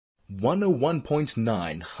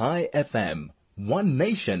101.9 High FM, One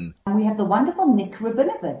Nation. We have the wonderful Nik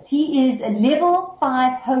Rabinowitz. He is a level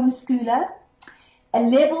 5 homeschooler, a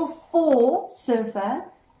level 4 surfer,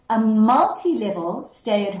 a multi-level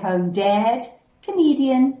stay-at-home dad,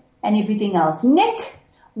 comedian, and everything else. Nik,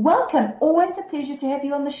 welcome. Always a pleasure to have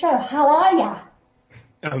you on the show. How are ya?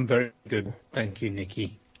 I'm very good. Thank you,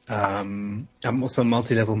 Nikki. I'm also a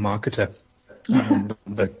multi-level marketer.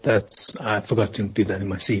 But I forgot to do that in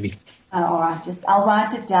my CV. All right, I'll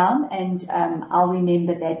write it down and I'll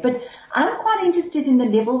remember that. But I'm quite interested in the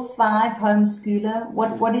level 5 homeschooler.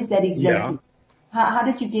 What is that exactly? Yeah. How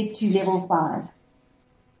did you get to level 5?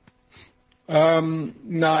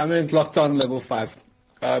 No, I meant lockdown level 5,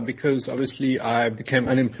 because obviously I became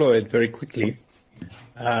unemployed very quickly,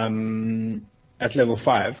 at level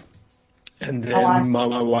 5. And then my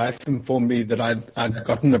wife informed me that I'd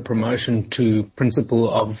gotten a promotion to principal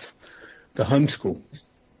of the homeschool.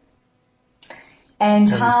 And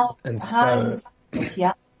so,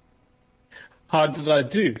 yeah. How did I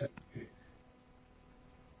do?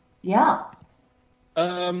 Yeah.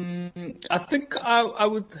 I think I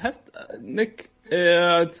would have, Nick,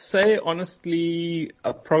 I'd say honestly,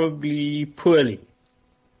 probably poorly.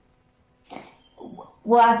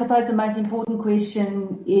 Well, I suppose the most important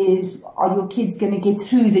question is, are your kids going to get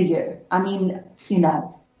through the year? I mean,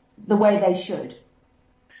 the way they should.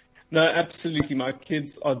 No, absolutely. My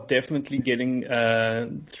kids are definitely getting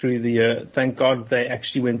through the year. Thank God they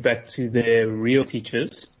actually went back to their real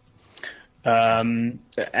teachers. Look, I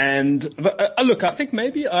think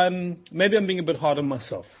maybe I'm being a bit hard on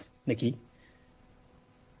myself, Nikki.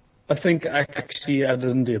 I think I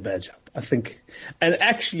didn't do a bad job. I think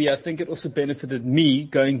it also benefited me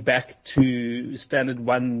going back to standard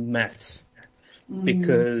 1 maths,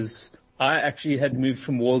 because I actually had moved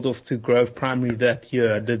from Waldorf to Grove Primary that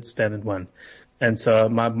year. I did standard 1. And so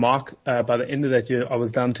my mark, by the end of that year, I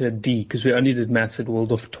was down to a D, because we only did maths at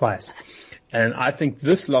Waldorf twice. And I think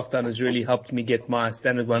this lockdown has really helped me get my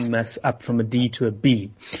standard 1 maths up from a D to a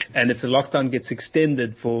B. And if the lockdown gets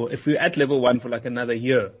extended if we're at level 1 for like another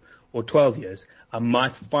year or 12 years, I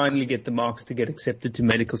might finally get the marks to get accepted to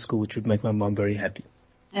medical school, which would make my mom very happy.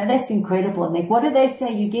 Now that's incredible, Nick. What do they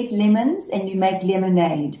say? You get lemons and you make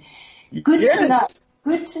lemonade. Good to know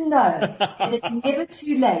that it's never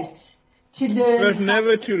too late to learn. It's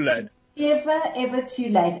never too late. Ever too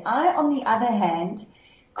late. I, on the other hand,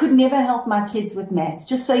 could never help my kids with maths.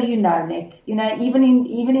 Just so you know, Nick. Even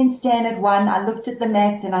in standard 1, I looked at the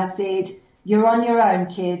maths and I said, "You're on your own,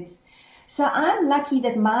 kids." So I'm lucky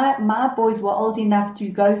that my boys were old enough to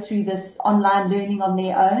go through this online learning on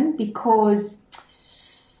their own, because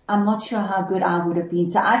I'm not sure how good I would have been.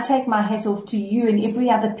 So I take my hat off to you and every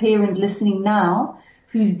other parent listening now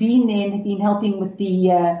who's been there and been helping with the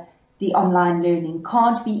online learning.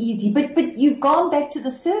 Can't be easy. But you've gone back to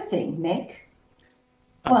the surfing, Nick.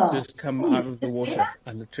 I've just come out of the water.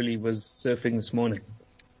 I literally was surfing this morning.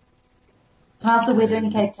 How's the weather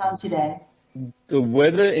in Cape Town today? The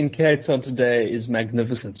weather in Cape Town today is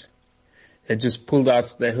magnificent. They just pulled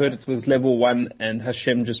out, they heard it was level 1 and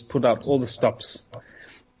Hashem just put out all the stops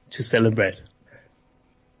to celebrate.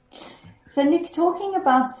 So Nick, talking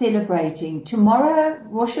about celebrating, tomorrow,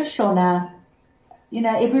 Rosh Hashanah,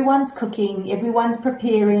 everyone's cooking, everyone's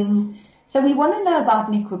preparing. So we want to know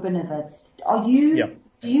about Nik Rabinowitz.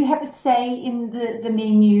 Do you have a say in the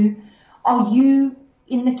menu? Are you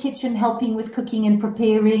in the kitchen helping with cooking and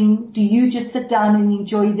preparing? Do you just sit down and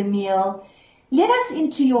enjoy the meal? Let us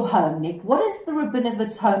into your home, Nick. What does the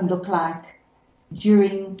Rabinowitz home look like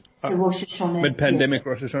during the Rosh Hashanah? Mid-pandemic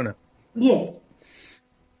Rosh Hashanah. Yeah.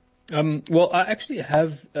 Well, I actually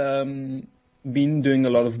have been doing a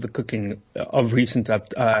lot of the cooking of recent.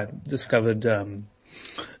 I discovered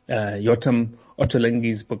Yotam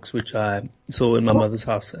Ottolenghi's books, which I saw in my mother's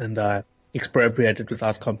house, and I expropriated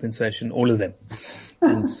without compensation, all of them.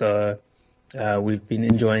 And so we've been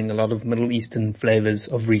enjoying a lot of Middle Eastern flavors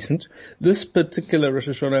of recent. This particular Rosh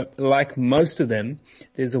Hashanah, like most of them,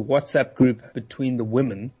 there's a WhatsApp group between the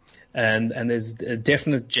women, and there's a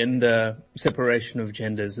definite gender separation of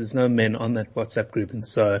genders. There's no men on that WhatsApp group, and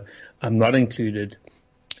so I'm not included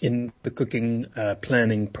in the cooking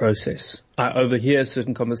planning process. I overhear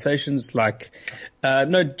certain conversations like,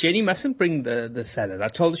 no, Jenny mustn't bring the salad. I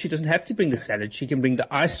told her she doesn't have to bring the salad. She can bring the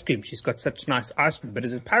ice cream. She's got such nice ice cream. But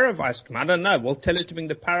is it Parav ice cream? I don't know. We'll tell her to bring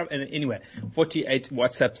the Parav. And anyway, 48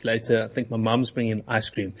 WhatsApps later, I think my mom's bringing ice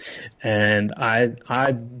cream. And I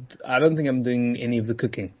don't think I'm doing any of the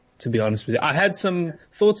cooking, to be honest with you. I had some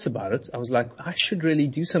thoughts about it. I was like, I should really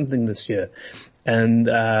do something this year. And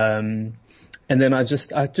then I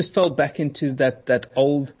just fell back into that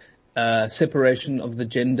old separation of the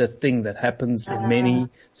gender thing that happens in many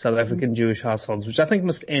South African Jewish households, which I think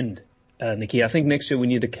must end, Nikki. I think next year we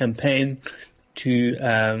need a campaign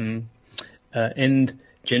to end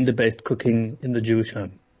gender-based cooking in the Jewish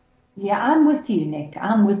home. Yeah, I'm with you, Nick.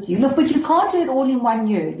 I'm with you. Look, but you can't do it all in 1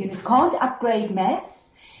 year. You can't upgrade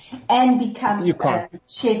maths and become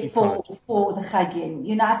chef for the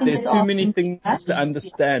Chagim. I think there's too many things to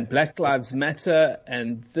understand. Black Lives Matter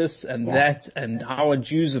and this and that and our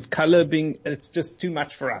Jews of color it's just too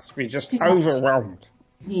much for us. We're just overwhelmed.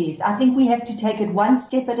 Yes, I think we have to take it one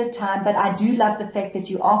step at a time, but I do love the fact that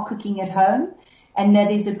you are cooking at home. And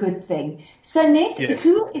that is a good thing. So, Nick,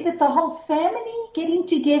 who is it? The whole family getting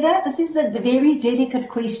together? This is the very delicate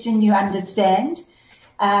question. You understand?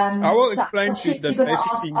 I will explain to you that you're going to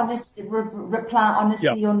ask reply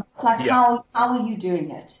honestly or not. How are you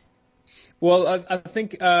doing it? Well, I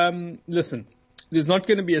think listen. There's not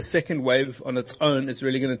going to be a second wave on its own. It's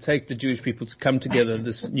really going to take the Jewish people to come together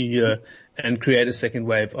this new year and create a second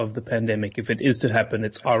wave of the pandemic. If it is to happen,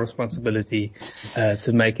 it's our responsibility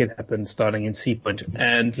to make it happen, starting in Sea Point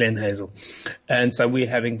and Glen Hazel. And so we're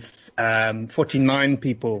having 49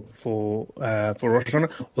 people for Rosh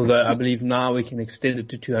Hashanah, although I believe now we can extend it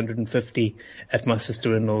to 250 at my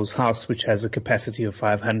sister-in-law's house, which has a capacity of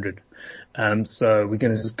 500. So we're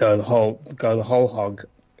going to just go the whole hog.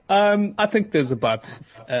 I think there's a lot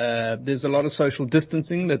of social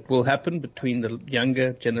distancing that will happen between the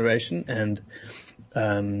younger generation and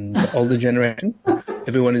the older generation.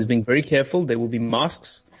 Everyone is being very careful. There will be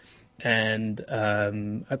masks, and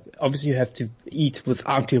obviously you have to eat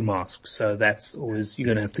without your mask. So that's always, you're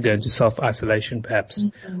going to have to go into self-isolation perhaps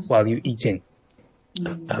while you're eating.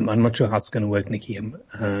 I'm not sure how it's going to work, Nikki.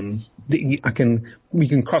 We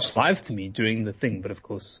can cross live to me during the thing, but of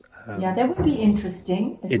course. That would be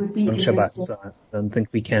interesting. It would be interesting. Shabbat, so I don't think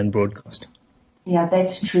we can broadcast. Yeah,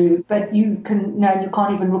 that's true. But you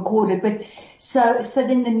can't even record it. But so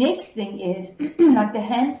then the next thing is like the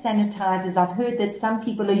hand sanitizers. I've heard that some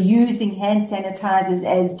people are using hand sanitizers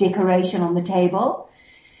as decoration on the table.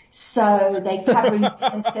 So they're covering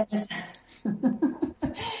hand sanitizers.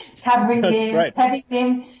 Covering them, right.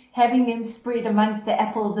 having them spread amongst the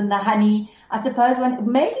apples and the honey. I suppose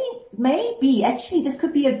maybe actually this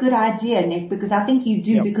could be a good idea, Nick, because I think you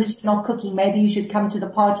do, because you're not cooking. Maybe you should come to the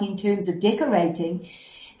party in terms of decorating,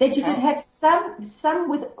 that you could have some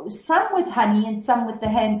with honey and some with the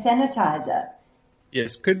hand sanitizer.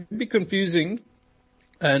 Yes, could be confusing.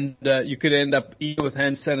 And you could end up either with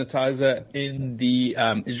hand sanitizer in the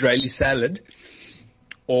Israeli salad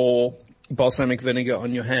or balsamic vinegar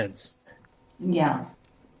on your hands. Yeah.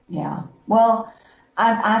 Well,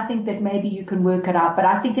 I think that maybe you can work it out, but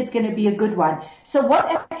I think it's going to be a good one. So what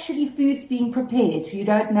actually food's being prepared? You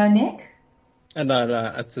don't know, Nick?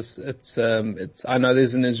 No, it's I know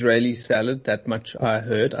there's an Israeli salad, that much I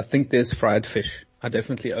heard. I think there's fried fish. I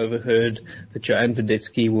definitely overheard that Joanne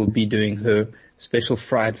Vedetsky will be doing her special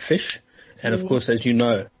fried fish. And of course, as you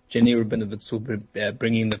know, Jenny Rabinowitz will be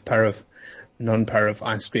bringing the non-paraff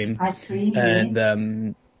ice cream.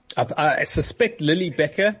 And, I suspect Lily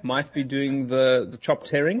Becker might be doing the chopped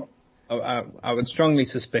herring. I would strongly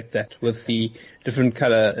suspect that, with the different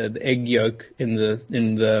color, the egg yolk in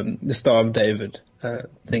the Star of David,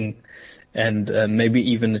 thing, and,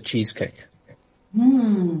 maybe even a cheesecake.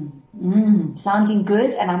 Sounding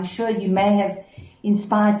good. And I'm sure you may have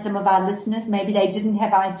inspired some of our listeners. Maybe they didn't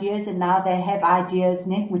have ideas and now they have ideas,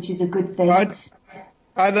 Nick, which is a good thing. Right.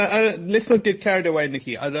 Let's not get carried away,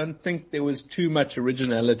 Nikki. I don't think there was too much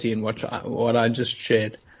originality in what I just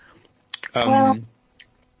shared. Well,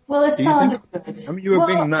 it sounded good. I mean, you were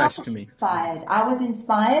being nice to me. I was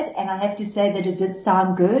inspired, and I have to say that it did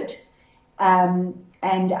sound good. And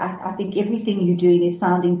I think everything you're doing is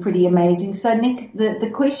sounding pretty amazing. So, Nick,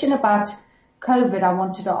 the question about COVID I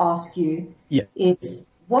wanted to ask you is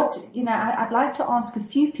I'd like to ask a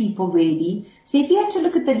few people really. So if you had to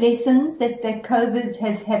look at the lessons that COVID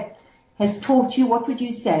has taught you, what would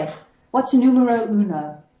you say? What's numero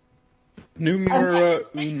uno? Numero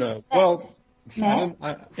uno. Well,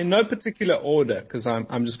 in no particular order, because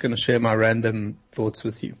I'm just going to share my random thoughts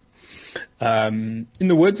with you. In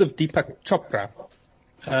the words of Deepak Chopra,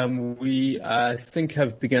 we, I think,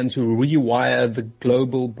 have begun to rewire the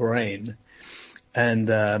global brain. And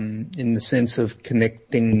in the sense of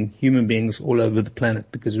connecting human beings all over the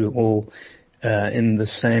planet, because we're all in the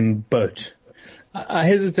same boat. I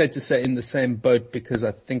hesitate to say in the same boat, because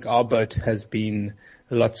I think our boat has been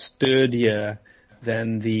a lot sturdier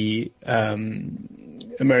than the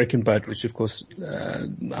American boat, which of course,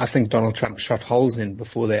 I think Donald Trump shot holes in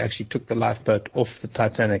before they actually took the lifeboat off the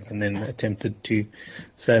Titanic and then attempted to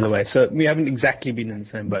sail away. So we haven't exactly been in the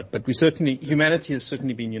same boat, but humanity has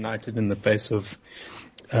certainly been united in the face of,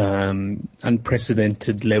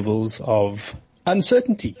 unprecedented levels of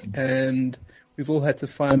uncertainty. And we've all had to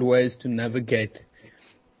find ways to navigate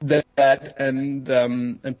that and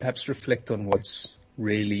perhaps reflect on what's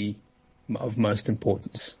really of most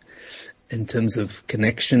importance in terms of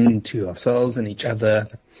connection to ourselves and each other,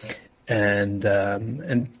 and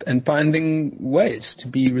finding ways to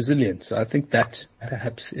be resilient. So I think that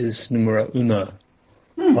perhaps is numero uno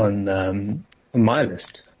on my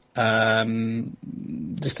list.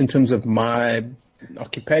 Just in terms of my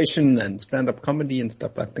occupation and stand-up comedy and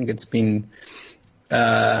stuff, I think it's been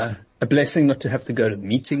a blessing not to have to go to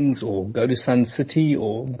meetings or go to Sun City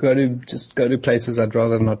or go to places I'd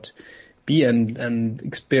rather not be and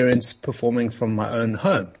experience performing from my own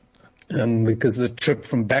home. Because the trip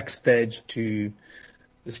from backstage to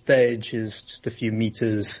the stage is just a few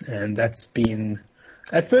meters, and that's been,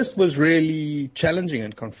 at first was really challenging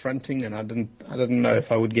and confronting, and I didn't know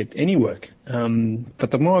if I would get any work.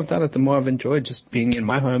 But the more I've done it, the more I've enjoyed just being in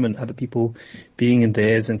my home and other people being in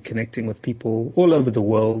theirs and connecting with people all over the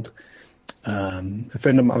world. I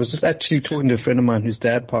was just actually talking to a friend of mine whose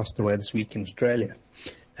dad passed away this week in Australia.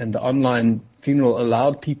 And the online funeral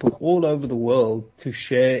allowed people all over the world to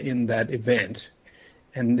share in that event.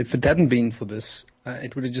 And if it hadn't been for this,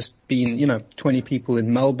 it would have just been, 20 people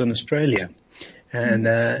in Melbourne, Australia.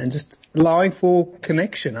 And just allowing for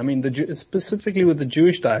connection. I mean, specifically with the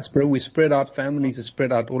Jewish diaspora, we spread out, families are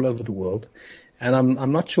spread out all over the world. And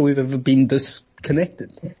I'm not sure we've ever been this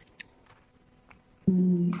connected.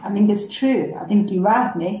 I think it's true. I think you're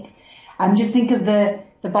right, Nick. Just think of the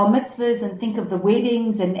bar mitzvahs and think of the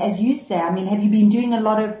weddings, and as you say, I mean, have you been doing a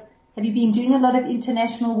lot of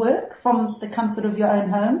international work from the comfort of your own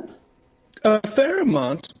home? A fair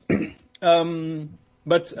amount.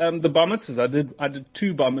 But the bar mitzvahs, I did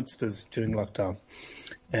 2 bar mitzvahs during lockdown,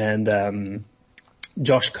 and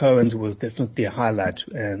Josh Cohen's was definitely a highlight,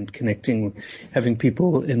 and having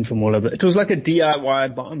people in from all over. It was like a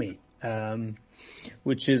DIY barmy,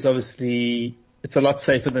 which is obviously, it's a lot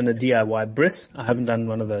safer than a DIY bris. I haven't done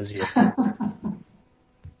one of those yet.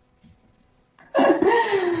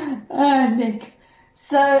 Nick.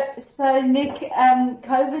 So Nick,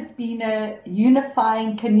 COVID's been a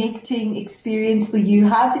unifying, connecting experience for you.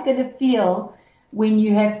 How's it going to feel when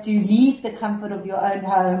you have to leave the comfort of your own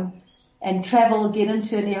home and travel, get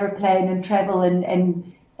into an aeroplane and travel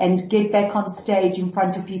and get back on stage in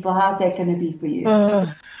front of people? How's that going to be for you?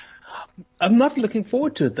 I'm not looking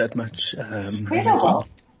forward to it that much. Incredible.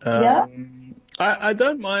 Yeah. I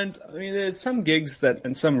don't mind. I mean, there's some gigs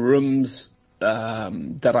and some rooms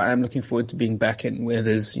that I am looking forward to being back in, where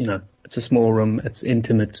there's, it's a small room, it's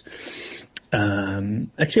intimate.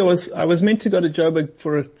 Actually, I was meant to go to Joburg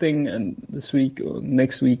for a thing, and this week or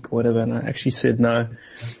next week or whatever, and I actually said no.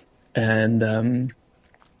 And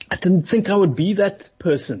I didn't think I would be that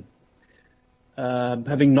person.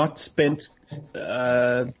 Having not spent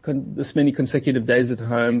this many consecutive days at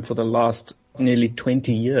home for the last nearly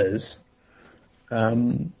 20 years,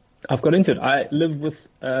 I've got into it. I live with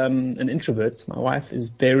an introvert. My wife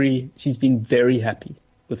she's been very happy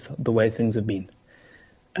with the way things have been,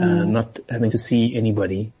 not having to see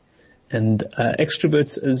anybody. And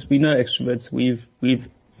extroverts, as we know, we've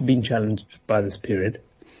been challenged by this period,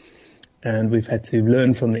 and we've had to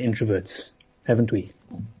learn from the introverts, haven't we?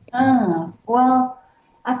 Well,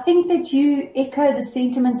 I think that you echo the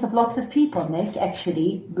sentiments of lots of people, Nick,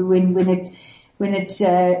 actually, when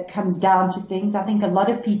it comes down to things. I think a lot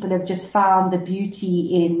of people have just found the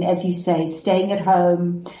beauty in, as you say, staying at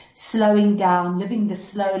home, slowing down, living the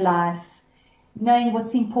slow life, knowing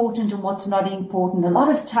what's important and what's not important. A lot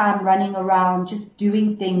of time running around, just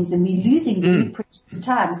doing things, and we're losing very precious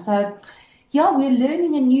time. So, yeah, we're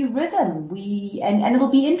learning a new rhythm. And it'll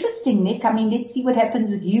be interesting, Nick. I mean, let's see what happens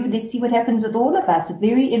with you. Let's see what happens with all of us. It's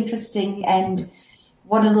very interesting, and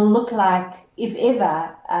what it'll look like, if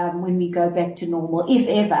ever, when we go back to normal, if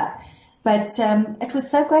ever. But it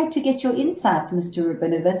was so great to get your insights, Mr.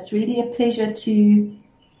 Rabinowitz. Really a pleasure to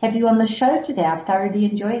have you on the show today. I've thoroughly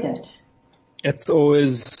enjoyed it. It's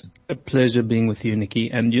always a pleasure being with you,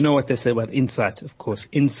 Nikki. And you know what they say about insight, of course.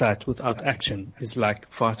 Insight without action is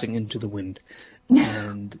like farting into the wind.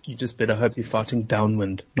 And you just better hope you're farting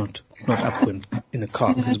downwind, not upwind in a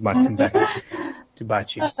car, because it might come back to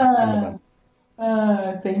bite you.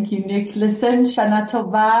 Thank you, Nick. Listen, Shana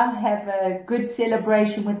Tova, have a good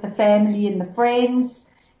celebration with the family and the friends.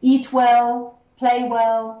 Eat well, play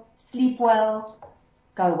well, sleep well,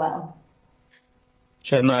 go well.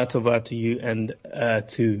 Shana Tova to you and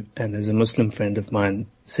as a Muslim friend of mine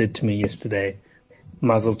said to me yesterday,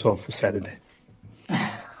 Mazel Tov for Saturday.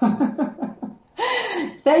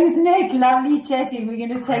 Thanks, Nick. Lovely chatting. We're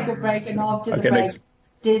going to take a break, and after the break,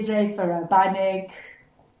 Desiree Farrow. Bye, Nick.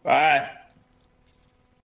 Bye.